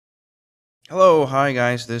Hello, hi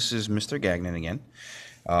guys, this is Mr. Gagnon again.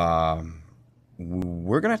 Um,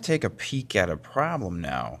 we're going to take a peek at a problem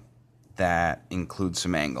now that includes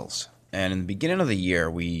some angles. And in the beginning of the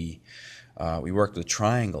year, we worked with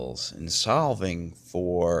triangles in solving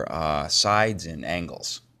for sides and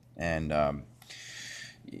angles. And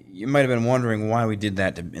you might have been wondering why we did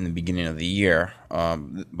that in the beginning of the year,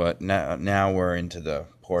 but now we're into the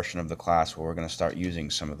portion of the class where we're going to start using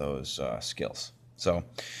some of those skills. So,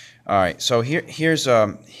 all right. So here's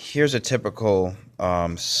a typical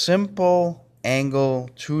simple angle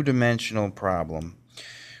two-dimensional problem.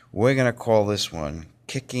 We're going to call this one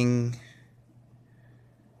kicking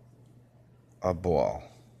a ball.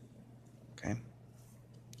 Okay. I'm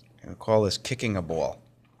going to call this kicking a ball.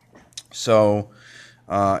 So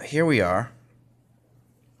here we are.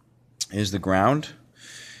 Is the ground.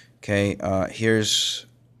 Okay. Here's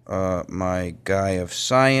my guy of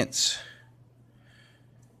science.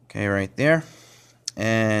 Okay, right there.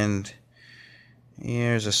 And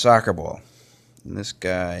here's a soccer ball. And this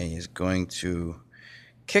guy is going to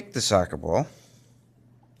kick the soccer ball.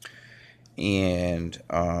 And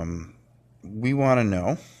we want to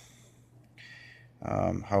know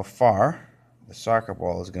how far the soccer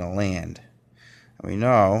ball is going to land. And we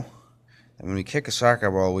know that when we kick a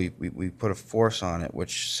soccer ball, we put a force on it,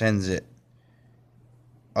 which sends it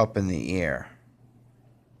up in the air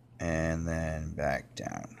and then back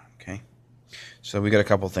down. Okay, so we got a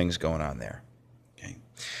couple things going on there. Okay,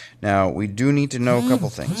 now we do need to know a couple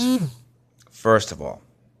things. First of all,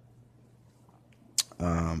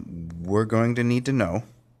 we're going to need to know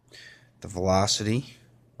the velocity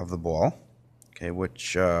of the ball, okay,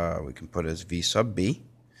 which we can put as v sub b.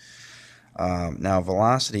 Now,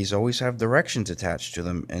 velocities always have directions attached to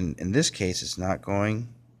them, and in this case, it's not going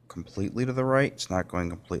completely to the right, it's not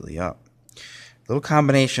going completely up. A little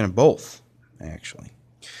combination of both, actually.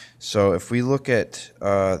 So if we look at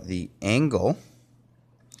the angle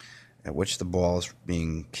at which the ball is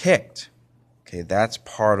being kicked, okay, that's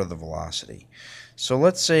part of the velocity. So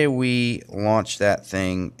let's say we launch that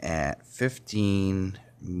thing at 15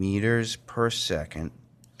 meters per second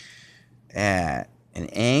at an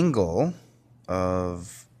angle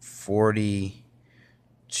of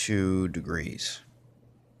 42 degrees.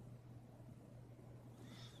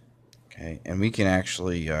 Okay, and we can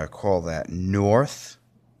actually call that north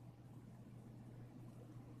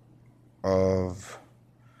of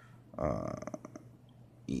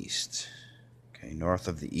east. Okay, north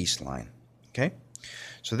of the east line. Okay,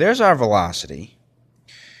 so there's our velocity.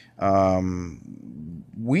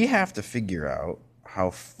 We have to figure out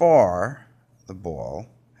how far the ball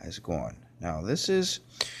has gone. Now, this is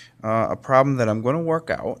a problem that I'm going to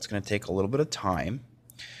work out. It's going to take a little bit of time,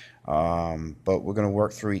 but we're going to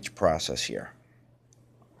work through each process here.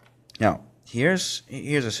 Now, here's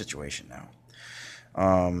a situation now.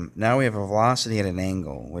 Now we have a velocity at an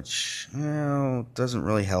angle, which doesn't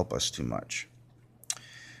really help us too much.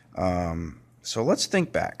 So let's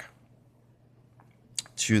think back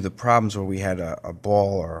to the problems where we had a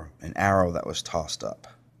ball or an arrow that was tossed up.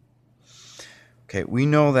 Okay, we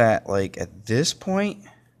know that like at this point,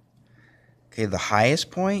 okay, the highest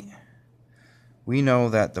point, we know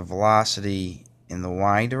that the velocity in the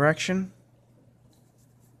y direction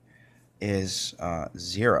is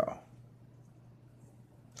 0.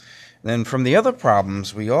 Then from the other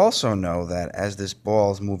problems, we also know that as this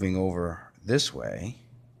ball is moving over this way,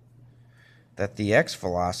 that the x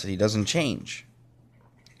velocity doesn't change.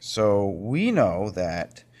 So we know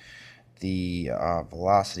that the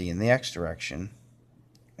velocity in the x direction,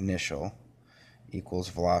 initial, equals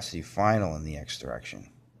velocity final in the x direction.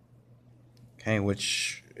 Okay,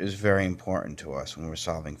 which is very important to us when we're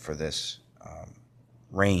solving for this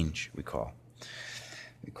range, we call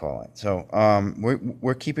it. So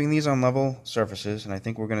we're keeping these on level surfaces, and I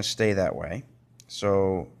think we're going to stay that way.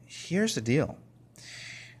 So here's the deal.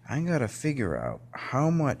 I'm going to figure out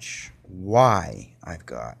how much y I've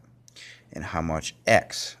got and how much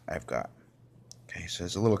x I've got. Okay, so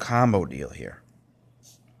there's a little combo deal here.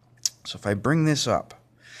 So if I bring this up,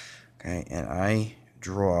 okay, and I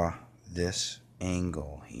draw this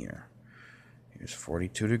angle here, here's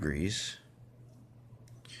 42 degrees.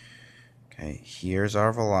 Okay, here's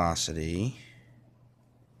our velocity,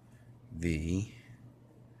 v.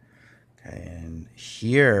 Okay, and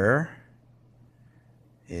here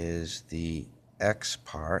is the x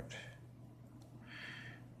part.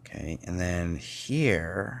 Okay, and then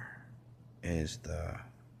here is the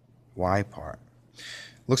y part.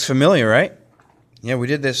 Looks familiar, right? Yeah, we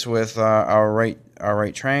did this with our right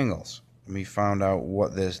triangles. We found out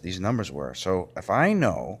what these numbers were. So if I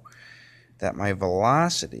know that my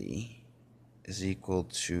velocity is equal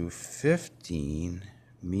to 15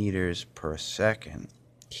 meters per second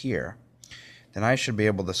here, then I should be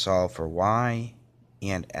able to solve for y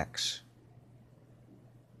and x.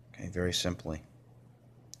 Okay, very simply.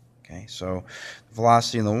 Okay, so the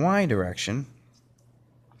velocity in the y direction,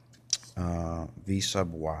 v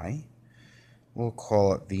sub y, we'll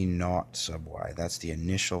call it v naught sub y. That's the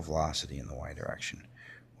initial velocity in the y direction.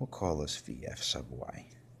 We'll call this vf sub y.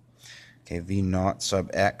 Okay, v naught sub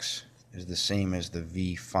x is the same as the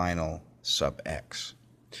v final sub x.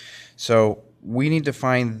 So we need to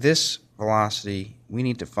find this velocity. We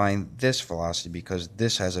need to find this velocity because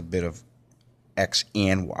this has a bit of x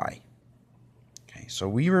and y. Okay, so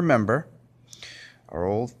we remember our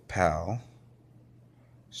old pal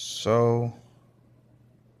SOHCAHTOA.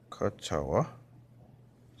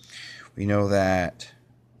 We know that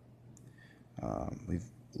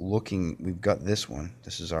we've got this one.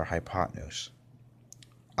 This is our hypotenuse.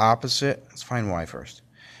 Opposite, let's find y first.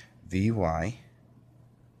 Vy.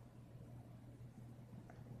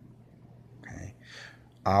 Okay.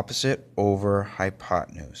 Opposite over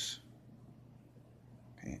hypotenuse.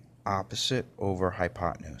 Okay. Opposite over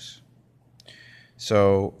hypotenuse.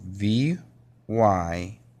 So Vy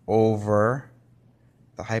over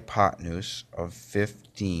the hypotenuse of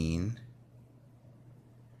 15.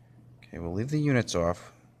 Okay, we'll leave the units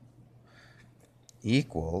off.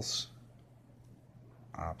 Equals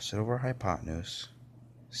opposite over hypotenuse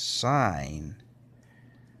sine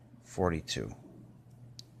 42.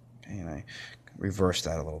 Okay, and I reversed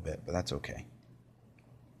that a little bit, but that's okay.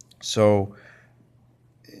 So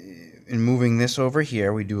in moving this over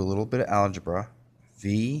here, we do a little bit of algebra.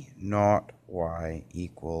 V naught y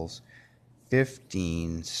equals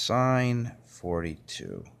 15 sine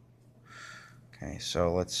 42. Okay,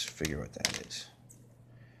 so let's figure what that is.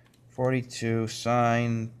 42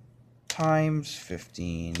 sine times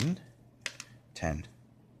 15, 10.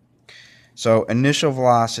 So initial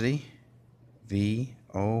velocity,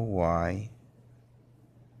 Voy,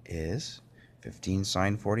 is 15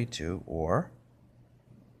 sine 42, or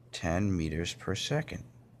 10 meters per second.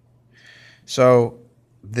 So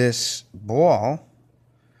this ball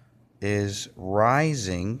is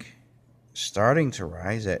rising, starting to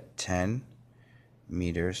rise at 10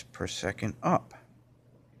 meters per second up.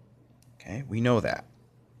 Okay, we know that.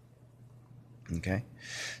 Okay,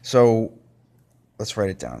 so let's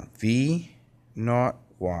write it down. V naught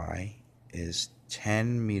y is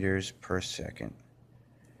 10 meters per second.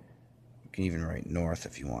 You can even write north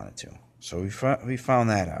if you wanted to. So we found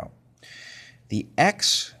that out. The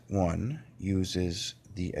x one uses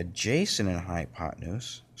the adjacent and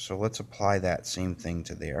hypotenuse, so let's apply that same thing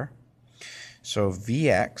to there. So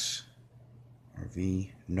Vx, or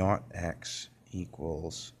V naught x,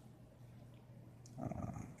 equals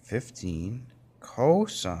 15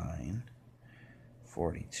 cosine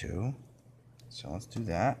 42. So let's do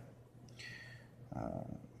that.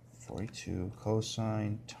 42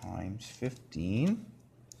 cosine times 15.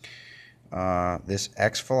 This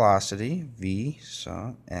x velocity, v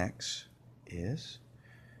sub x, is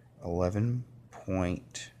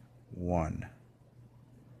 11.1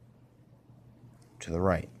 to the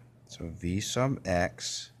right. So v sub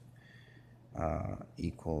x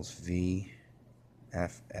equals v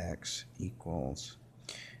fx equals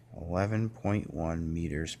 11.1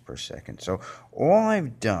 meters per second. So all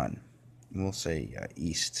I've done, we'll say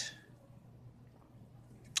east,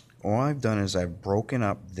 all I've done is I've broken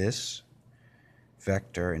up this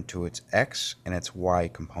vector into its x and its y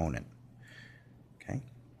component. Okay,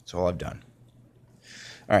 that's all I've done.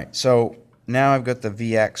 All right, so now I've got the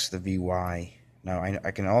Vx, the Vy. Now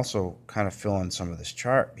I can also kind of fill in some of this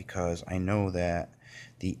chart because I know that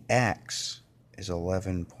the x is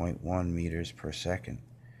 11.1 meters per second.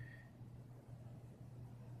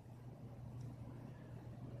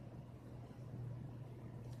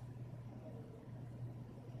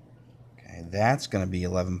 Okay, that's going to be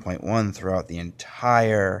 11.1 throughout the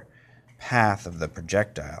entire path of the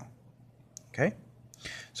projectile. Okay,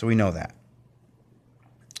 so we know that.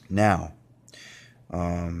 Now,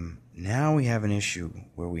 now we have an issue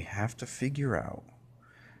where we have to figure out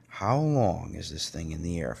how long is this thing in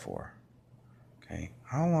the air for. Okay,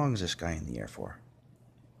 how long is this guy in the air for?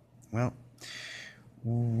 Well,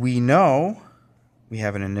 we know we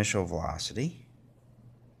have an initial velocity.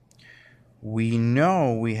 We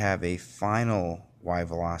know we have a final y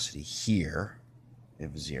velocity here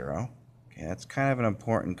of 0. Okay, that's kind of an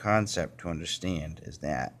important concept to understand, is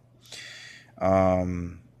that.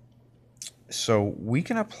 So we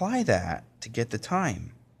can apply that to get the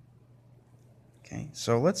time. Okay,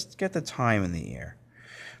 so let's get the time in the air.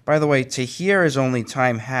 By the way, to here is only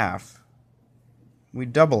time half. we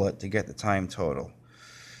double it to get the time total.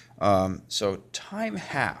 So time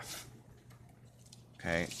half,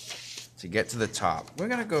 okay, to get to the top. We're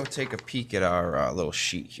going to go take a peek at our little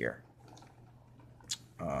sheet here.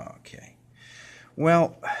 Okay.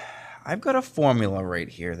 Well, I've got a formula right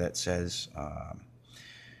here that says,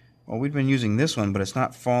 well, we've been using this one, but it's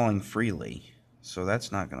not falling freely, so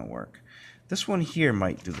that's not going to work. This one here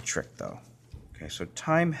might do the trick, though. Okay, so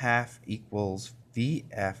time half equals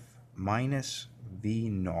Vf minus V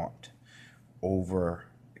naught over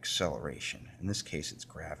acceleration. In this case, it's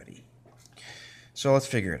gravity. So let's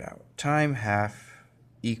figure it out. Time half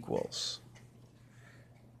equals,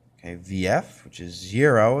 okay, Vf, which is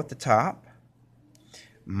 0 at the top,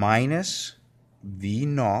 minus V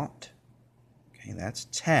naught, okay, that's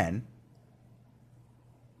 10,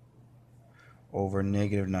 over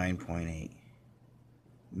negative 9.8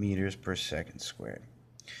 meters per second squared.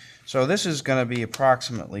 So this is going to be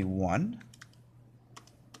approximately 1.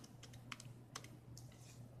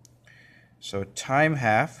 So time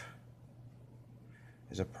half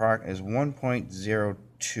is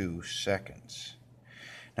 1.02 seconds.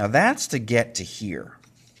 Now that's to get to here.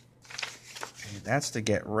 Okay, that's to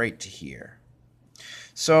get right to here.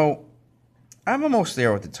 So I'm almost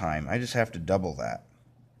there with the time. I just have to double that.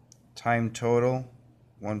 Time total,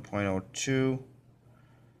 1.02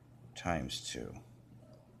 times 2.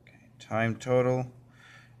 Okay, time total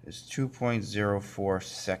is 2.04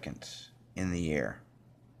 seconds in the air.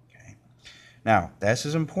 Okay. Now, this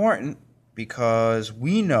is important because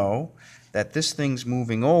we know that this thing's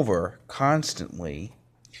moving over constantly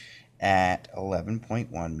at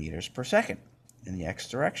 11.1 meters per second in the x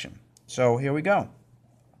direction. So here we go.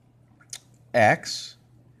 X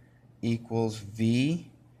equals v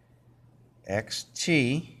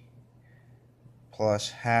xt plus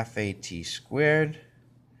half at squared.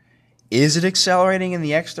 Is it accelerating in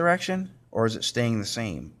the x direction, or is it staying the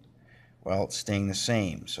same? Well, it's staying the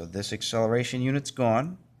same. So this acceleration unit's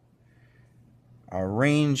gone. Our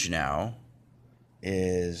range now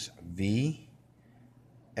is v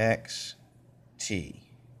xt.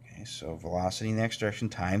 Okay, so velocity in the x direction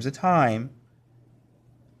times the time.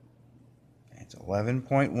 It's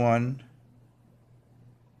 11.1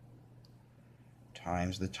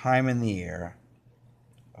 times the time in the air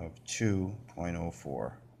of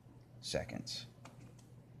 2.04 seconds.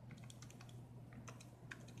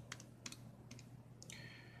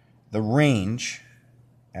 The range,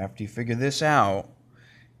 after you figure this out,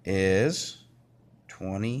 is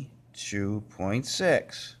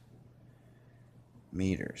 22.6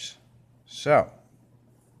 meters. So,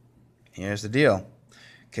 here's the deal.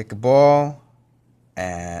 Kick a ball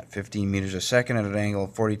at 15 meters a second at an angle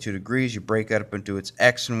of 42 degrees. You break that up into its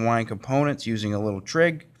x and y components using a little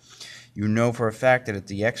trig. You know for a fact that if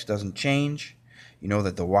the x doesn't change, you know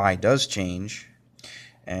that the y does change.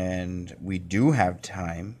 And we do have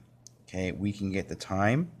time. Okay, we can get the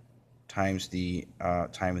time times the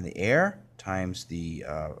time in the air times the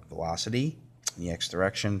velocity in the x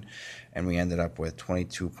direction, and we ended up with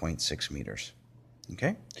 22.6 meters.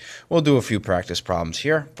 Okay, we'll do a few practice problems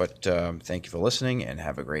here, but thank you for listening and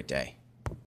have a great day.